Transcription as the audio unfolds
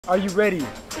Are you ready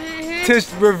to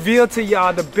reveal to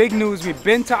y'all the big news we've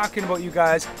been talking about, you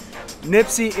guys?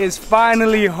 Nipsey is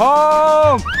finally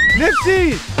home!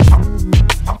 Nipsey!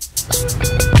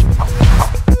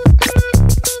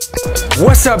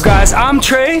 What's up, guys? I'm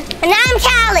Trey. And I'm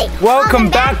Callie.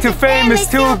 Welcome back to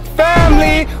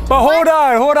FamousTubeFamily. But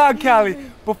hold on, Callie.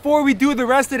 Before we do the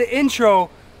rest of the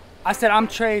intro, I said I'm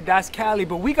Trey, that's Callie,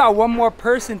 but we got one more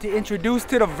person to introduce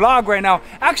to the vlog right now.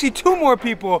 Actually, two more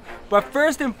people. But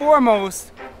first and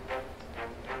foremost,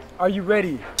 are you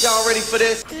ready? Y'all ready for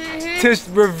this? To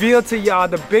reveal to y'all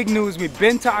the big news we've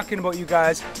been talking about, you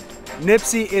guys.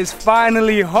 Nipsey is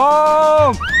finally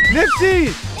home!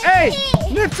 Nipsey! Hey!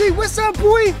 Nipsey, what's up,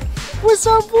 boy? What's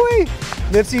up, boy?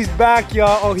 Nipsey's back,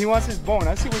 y'all. Oh, he wants his bone.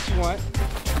 I see what you want.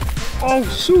 Oh,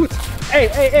 shoot.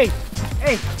 Hey.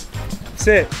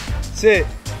 Sit.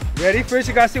 Ready? First,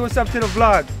 you gotta say what's up to the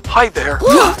vlog. Hi there.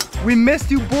 We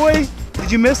missed you, boy.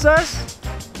 Did you miss us?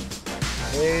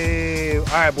 Hey, all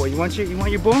right, boy. You want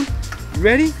your bone? You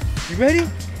ready? You ready?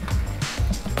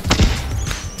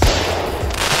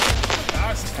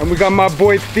 And we got my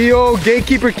boy Theo,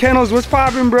 Gatekeeper Kennels. What's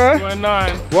poppin', bro? Going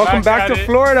on. Welcome back to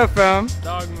Florida, fam.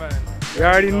 Dog man. You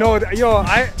already know that. Yo,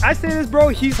 I say this, bro.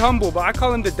 He's humble, but I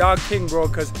call him the dog king, bro,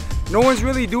 because no one's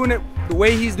really doing it the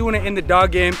way he's doing it in the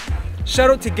dog game.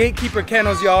 Shout out to Gatekeeper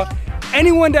Kennels, y'all.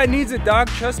 Anyone that needs a dog,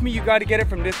 trust me, you got to get it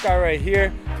from this guy right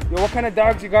here. Yo, what kind of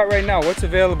dogs you got right now? What's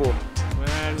available?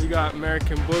 Man, we got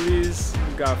American Bullies,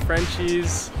 we got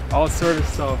Frenchies, all sorts of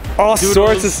stuff. All Doodles,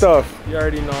 sorts of stuff. You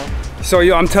already know. So,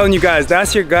 yo, I'm telling you guys,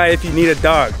 that's your guy if you need a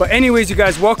dog. But anyways, you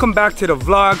guys, welcome back to the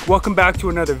vlog. Welcome back to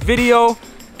another video.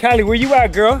 Callie, where you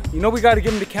at, girl? You know we got to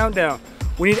give him the countdown.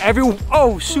 We need everyone,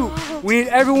 we need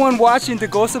everyone watching to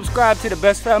go subscribe to the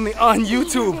Best Family on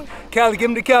YouTube. Callie,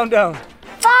 give him the countdown. 5,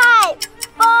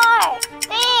 4,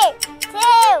 3, 2,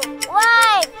 1.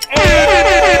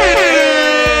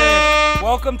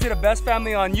 Welcome to the Best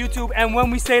Family on YouTube. And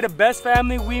when we say the Best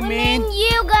Family, we mean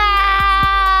you guys.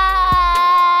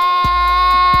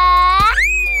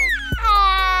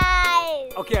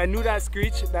 Okay, I knew that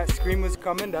scream was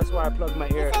coming. That's why I plugged my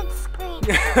ear.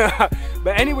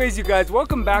 But anyways, you guys,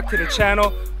 welcome back to the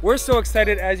channel. We're so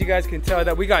excited, as you guys can tell,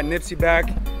 that we got Nipsey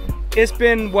back. It's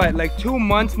been, what, like 2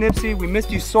 months, Nipsey? We missed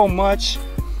you so much.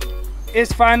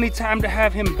 It's finally time to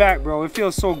have him back, bro. It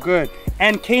feels so good.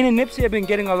 And Kane and Nipsey have been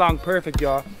getting along perfect,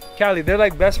 y'all. Callie, they're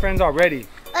like best friends already.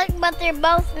 Look, but they're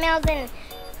both males, and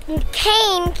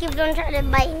Kane keeps on trying to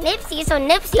bite Nipsey, so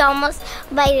Nipsey almost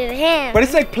bited him. But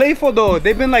it's like playful though.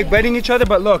 They've been like biting each other,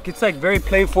 but look, it's like very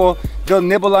playful. They'll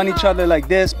nibble on each other like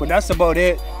this, but that's about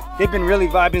it. They've been really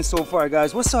vibing so far,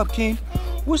 guys. What's up, Kane?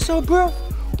 What's up, bro?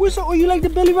 What's up? Oh, you like the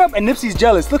belly rub? And Nipsey's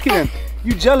jealous. Look at him.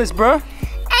 You jealous, bro? And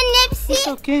Nipsey. What's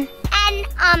up, Kane? And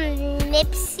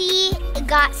Nipsey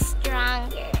got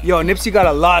stronger. Yo, Nipsey got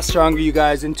a lot stronger, you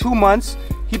guys. In 2 months,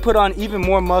 he put on even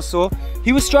more muscle.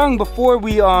 He was strong before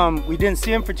we didn't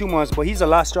see him for 2 months, but he's a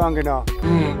lot stronger now.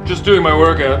 Just doing my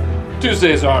workout.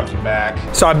 Tuesday's arms and back.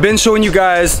 So I've been showing you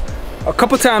guys a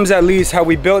couple times at least how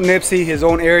we built Nipsey his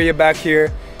own area back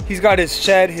here. He's got his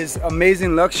shed, his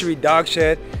amazing luxury dog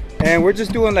shed, and we're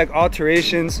just doing like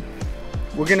alterations.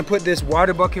 We're gonna put this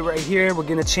water bucket right here. We're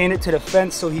gonna chain it to the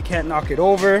fence so he can't knock it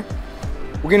over.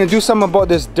 We're gonna do something about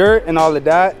this dirt and all of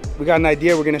that. We got an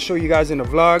idea we're gonna show you guys in the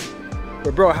vlog.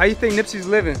 But bro, how you think Nipsey's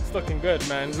living? It's looking good,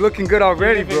 man. It's looking good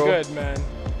already, bro. Good, man.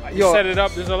 Yo, Set it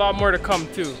up. There's a lot more to come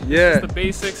too. Yeah. It's the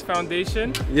basics,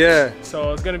 foundation. Yeah.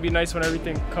 So it's gonna be nice when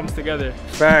everything comes together.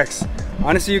 Facts.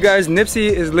 Honestly, you guys,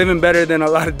 Nipsey is living better than a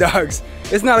lot of dogs.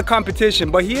 It's not a competition,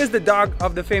 but he is the dog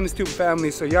of the FamousTube family,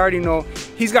 so you already know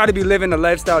he's got to be living a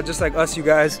lifestyle just like us, you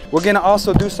guys. We're gonna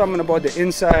also do something about the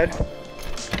inside.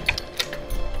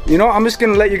 You know, I'm just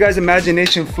gonna let you guys'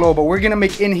 imagination flow, but we're gonna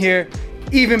make in here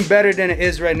even better than it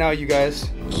is right now, you guys.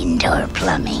 Indoor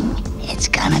plumbing, it's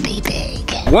gonna be big.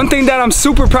 One thing that I'm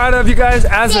super proud of, you guys,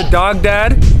 as a dog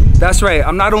dad, that's right,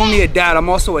 I'm not only a dad, I'm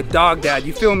also a dog dad,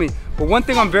 you feel me? But one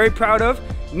thing I'm very proud of,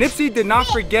 Nipsey did not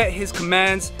forget his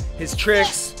commands, his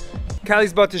tricks.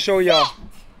 Callie's about to show y'all.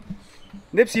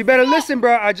 Nipsey, you better listen,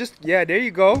 bro. Yeah, there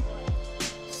you go.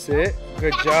 Sit,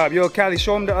 good job. Yo, Callie,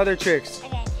 show him the other tricks.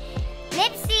 Okay.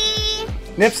 Nipsey.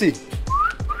 Nipsey.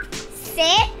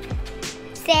 Sit,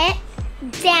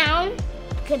 down.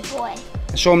 Good boy.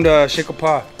 Show him the shake a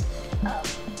paw. Oh,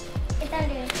 it's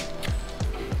under.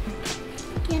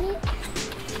 Can you?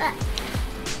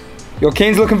 Yo,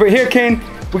 Kane's looking for, here, Kane.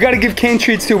 We gotta give Kane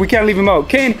treats too. We can't leave him out.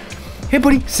 Kane, hey,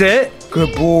 buddy. Sit.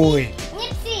 Good boy.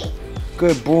 Nipsey.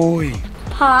 Good boy.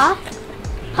 Paw.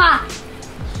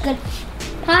 Good.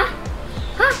 Paw.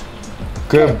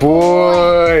 Good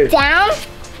boy. Down.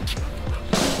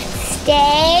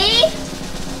 Stay.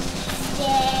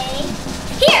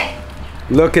 Here.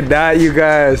 Look at that, you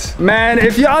guys. Man,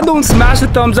 if y'all don't smash the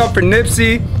thumbs up for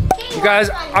Nipsey, you guys,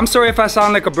 I'm sorry if I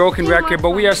sound like a broken record, but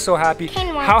we are so happy.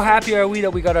 How happy are we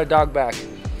that we got our dog back?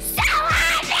 So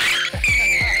happy.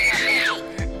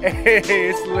 Hey,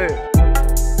 it's lit.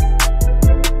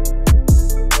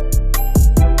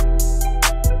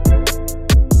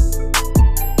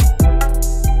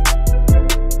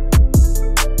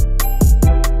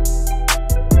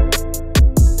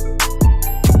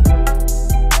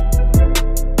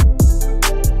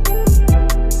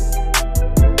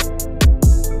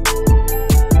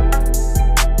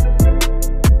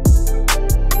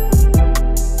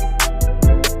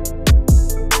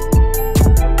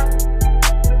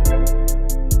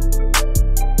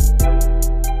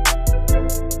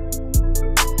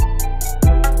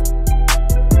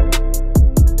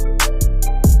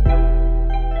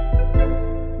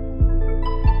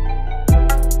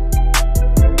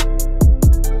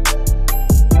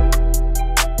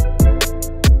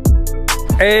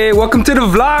 Hey, welcome to the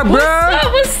vlog,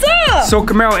 bro. What's up? So,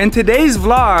 Camaro, in today's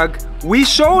vlog, we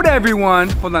showed everyone.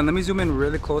 Hold on, let me zoom in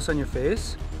really close on your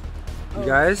face. You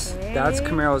guys, that's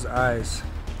Camaro's eyes.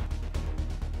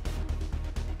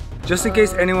 Just in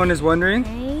case anyone is wondering,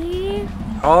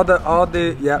 all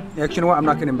the, yeah, actually, you know what? I'm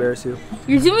not gonna embarrass you.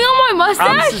 You're zooming on my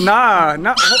mustache?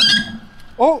 Nah.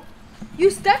 Oh, you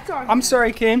stepped on I'm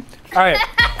sorry, Kane. All right,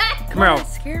 Camaro.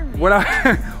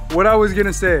 What I was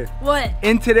gonna say. What?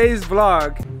 In today's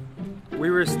vlog, we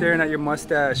were staring at your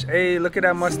mustache. Hey, look at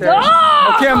that mustache.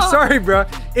 Stop! Okay, I'm sorry, bro.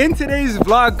 In today's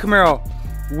vlog, Camaro,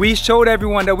 we showed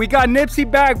everyone that we got Nipsey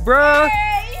back, bro.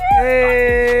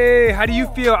 Hey, how do you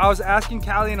feel? I was asking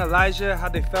Callie and Elijah how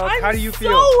they felt. How do you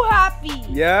feel? I'm so happy.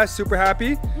 Yeah, super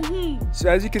happy? So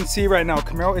as you can see right now,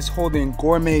 Camaro is holding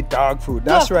gourmet dog food.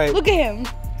 That's right. Look at him.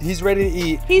 He's ready to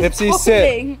eat. He's Nipsey,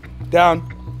 holding. sit down.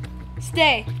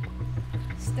 Stay.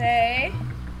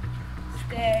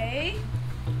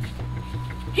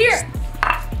 Here.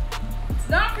 It's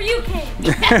not for you, Kane.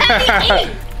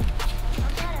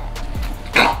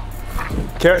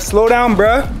 Slow down,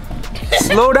 bruh.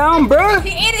 Slow down, bruh. He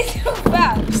ate it so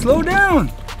fast. Slow down.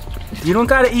 You don't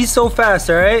gotta eat so fast,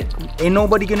 all right? Ain't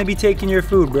nobody gonna be taking your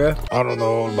food, bruh. I don't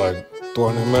know, like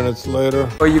 20 minutes later.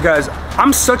 Oh, you guys,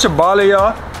 I'm such a baller,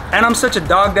 y'all. And I'm such a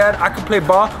dog dad. I can play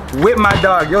ball with my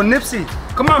dog. Yo, Nipsey,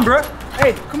 come on, bruh.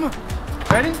 Hey, come on.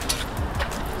 Ready?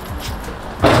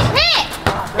 Hey,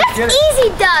 that's easy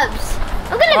dubs.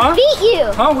 I'm gonna beat you.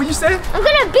 Huh? What'd you say? I'm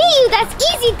gonna beat you. That's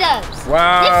easy dubs.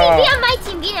 Wow. Nipsey, be on my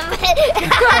team. Beat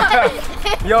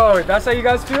him. Yo, that's how you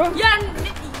guys feel? Yeah,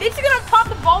 it's gonna pop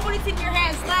the ball when it's in your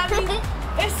hand. Slap me.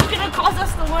 It's gonna cause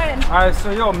us to win. All right, so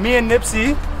yo, me and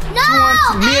Nipsey. No,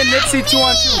 me and Nipsey, 2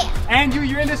 on 2. And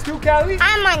you're in this too, Callie?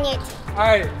 I'm on your team. All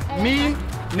right, me,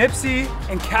 Nipsey,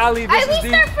 and Callie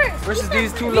versus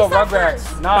these two little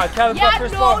rugrats. Nah, Callie, yeah,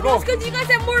 first no, ball, go. that's because you guys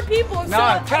have more people.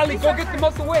 Nah, so Callie, go get them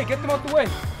out the way. Get them out the way.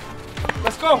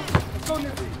 Let's go. Let's go,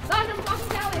 Nipsey. Stop him, Callie.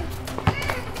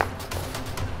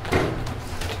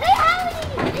 How did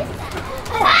you miss that?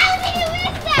 How did you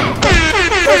miss that?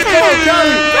 Let's go,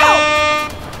 Callie.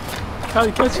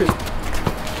 Callie, catch it.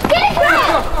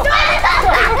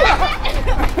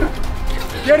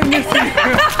 Get it, Nipsey.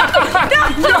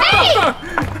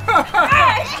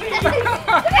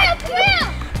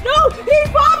 No, he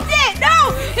bombed it. No,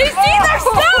 his teeth are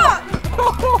stuck.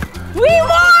 We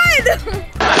won.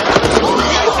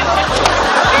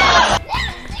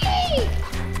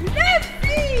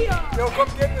 Nipsey. Yo, come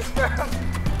get this, man.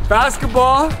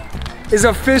 Basketball is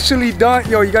officially done.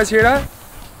 Yo, you guys hear that?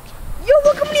 Yo,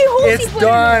 look how many holes It's he put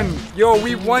done. in. Yo,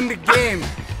 we won the game.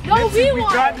 No, Nipsey, we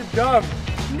won. got the dub.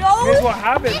 No. Here's what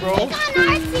happened, bro. Nipsey's on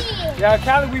our team. Yeah,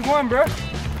 Callie, we won, bro.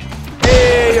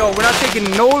 Hey, yo, we're not taking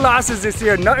no losses this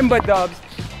year. Nothing but dubs.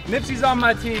 Nipsey's on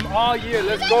my team all year.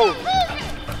 Let's go.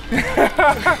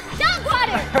 Dog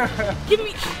water. Give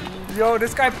me. Yo,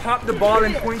 this guy popped the ball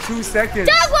in 0.2 seconds.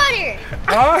 Dog water.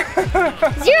 Huh?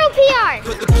 0 PR.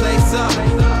 Put the place up.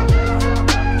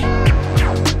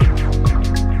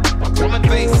 Put my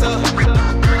face up.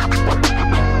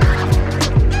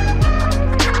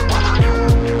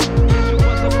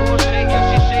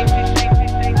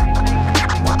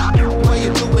 Why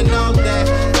you doing all that?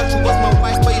 Thought you was my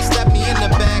wife, but you slapped me in the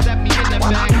back.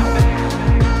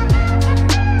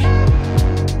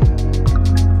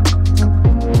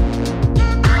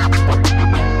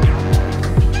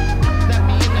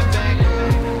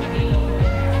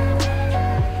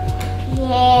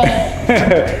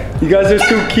 You guys are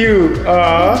too cute.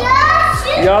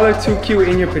 Y'all are too cute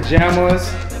in your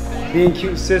pajamas, being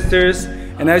cute sisters.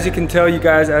 And as you can tell, you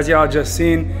guys, as y'all just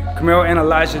seen, Camille and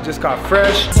Elijah just got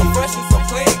fresh.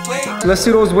 Let's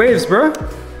see those waves, bro.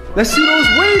 Let's see those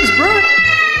waves, bro.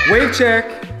 Wave check.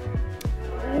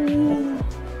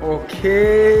 Okay.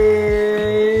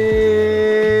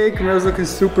 Camille's looking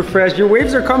super fresh. Your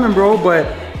waves are coming, bro, but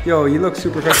yo, you look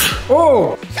super fresh.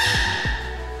 Oh!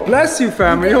 Bless you,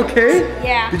 family. Okay?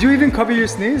 Yeah. Did you even cover your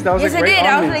sneeze? That was Yes, like right I did.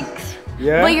 on I me. was like,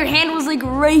 Yeah? but your hand was like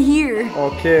right here.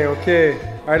 Okay, okay.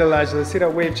 All right, Elijah, let's see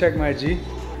that wave check, my G.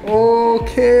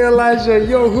 Okay, Elijah.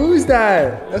 Yo, who's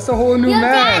that? That's a whole new Yo,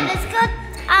 man.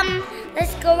 Dad,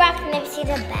 let's go rock Nipsey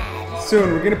to bed.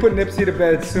 Soon, we're gonna put Nipsey to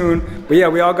bed soon. But yeah,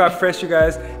 we all got fresh, you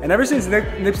guys. And ever since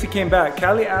Nipsey came back,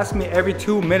 Callie asked me every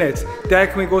 2 minutes,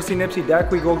 Dad, can we go see Nipsey? Dad,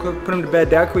 can we go put him to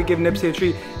bed? Dad, can we give Nipsey a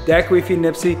treat? Dad, can we feed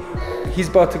Nipsey? He's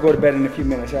about to go to bed in a few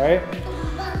minutes, all right?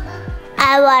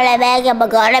 I wanna make him go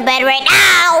to bed right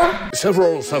now.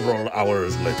 Several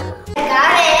hours later. I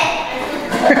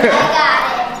got it.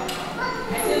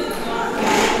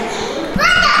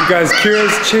 You guys,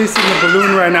 Kira's chasing the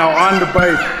balloon right now on the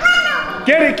bike.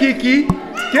 Get it, Kiki.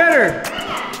 Get her.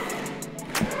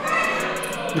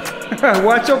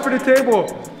 Watch out for the table.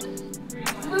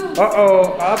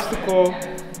 Uh-oh, obstacle.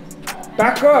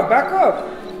 Back up, back up.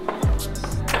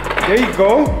 There you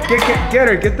go. Get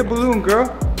her, get the balloon, girl.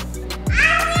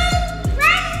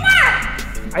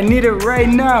 I need it right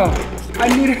now. I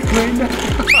need it right now.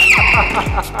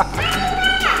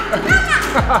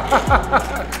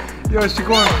 Yo, she's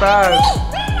going fast.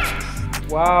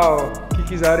 Wow,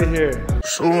 Kiki's out of here.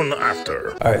 Soon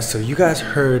after. All right, so you guys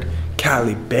heard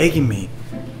Callie begging me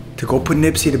to go put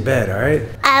Nipsey to bed, all right?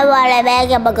 I wanna make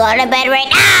him go to bed right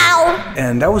now.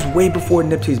 And that was way before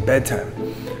Nipsey's bedtime.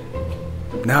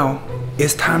 Now,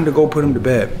 it's time to go put him to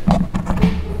bed.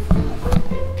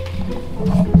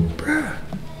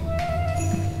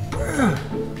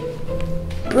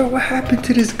 Bro, what happened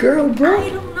to this girl, bro? I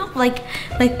don't know. Like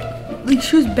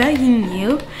she was begging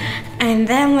you, and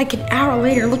then like an hour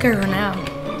later, look at her now.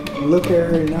 Look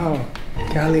at her now.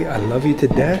 Callie, I love you to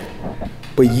death,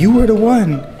 but you were the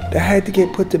one that had to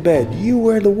get put to bed. You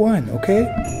were the one, okay?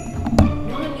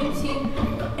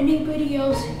 Not anybody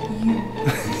else,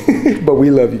 you. But we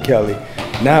love you, Callie.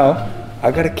 Now,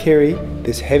 I gotta carry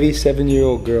this heavy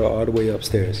 7-year-old girl all the way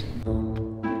upstairs.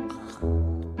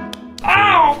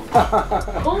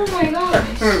 Oh my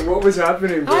gosh. What was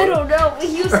happening, bro? I don't know, but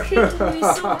he was kicking me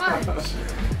so much.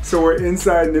 So we're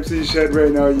inside Nipsey's shed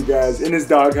right now, you guys. In his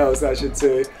doghouse, I should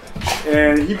say.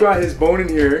 And he brought his bone in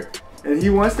here. And he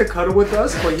wants to cuddle with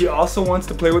us, but he also wants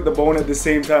to play with the bone at the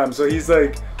same time. So he's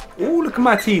like, ooh, look at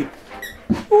my teeth.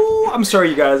 Ooh, I'm sorry,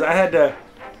 you guys. I had to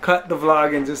cut the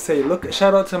vlog and just say, look,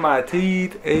 shout out to my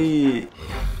teeth. Hey.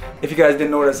 If you guys didn't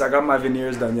notice, I got my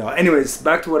veneers done, y'all. Anyways,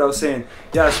 back to what I was saying.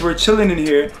 Yeah, so we're chilling in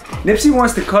here. Nipsey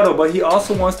wants to cuddle, but he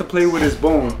also wants to play with his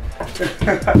bone.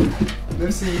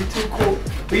 Nipsey, you too cool.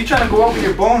 Are you trying to go out with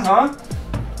your bone, huh?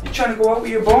 You trying to go out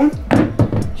with your bone?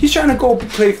 He's trying to go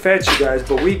play fetch, you guys,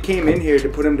 but we came in here to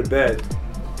put him to bed.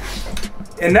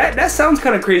 And that sounds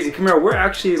kind of crazy. Come here, we're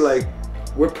actually like,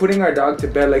 we're putting our dog to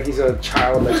bed like he's a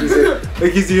child, like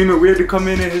he's a human. We had to come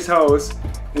in his house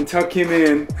and tuck him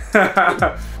in.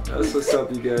 That's what's up,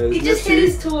 you guys. He just hit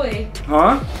his toy.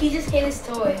 Huh? He just hit his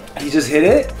toy. He just hit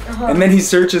it? And then he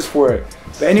searches for it.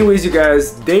 But anyways, you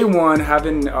guys, day one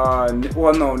having,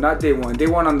 well, no, not day one. Day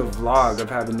one on the vlog of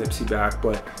having Nipsey back.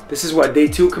 But this is what, day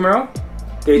 2, Camaro?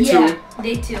 Day 2? Yeah,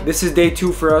 day 2. This is day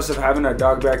 2 for us of having our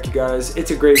dog back, you guys.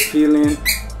 It's a great feeling.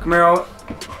 Camaro,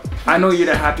 I know you're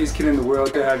the happiest kid in the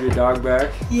world to have your dog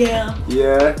back. Yeah.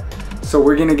 Yeah. So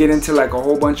we're gonna get into like a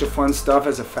whole bunch of fun stuff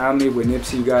as a family with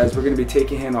Nipsey, you guys. We're gonna be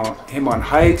taking him on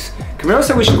hikes. Camaro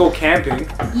said we should go camping.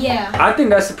 Yeah. I think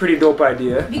that's a pretty dope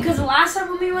idea. Because the last time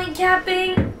when we went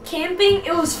camping,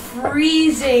 it was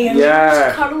freezing. And Yeah. we were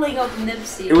just cuddling up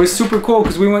Nipsey. It was super cool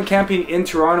because we went camping in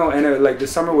Toronto and like the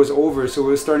summer was over, so it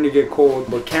was starting to get cold.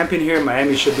 But camping here in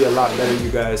Miami should be a lot better,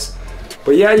 you guys.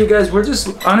 But yeah, you guys, we're just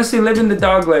honestly living the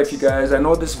dog life, you guys. I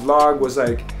know this vlog was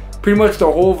like, pretty much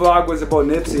the whole vlog was about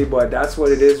Nipsey, but that's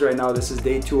what it is right now. This is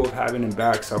day 2 of having him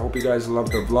back, so I hope you guys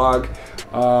love the vlog.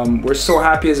 We're so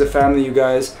happy as a family, you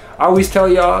guys. I always tell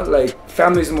y'all, like,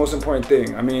 family is the most important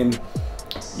thing. I mean,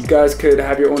 you guys could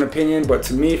have your own opinion, but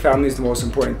to me, family is the most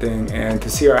important thing. And to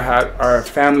see our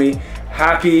family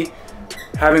happy,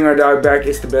 having our dog back,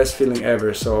 is the best feeling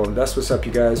ever. So that's what's up,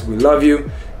 you guys. We love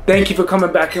you. Thank you for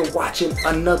coming back and watching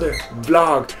another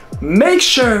vlog. Make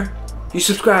sure you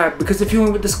subscribe, because if you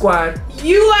ain't with the squad,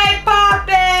 You ain't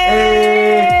poppin'!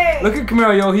 hey, look at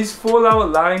Camaro, yo. He's full out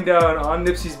lying down on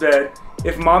Nipsey's bed.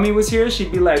 If mommy was here,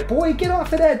 she'd be like, boy, get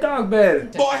off of that dog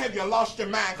bed. Boy, have you lost your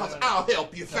mind? Cause I'll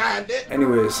help you find it.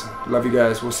 Anyways, love you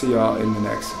guys. We'll see y'all in the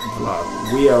next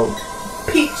vlog. We out.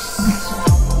 Peace.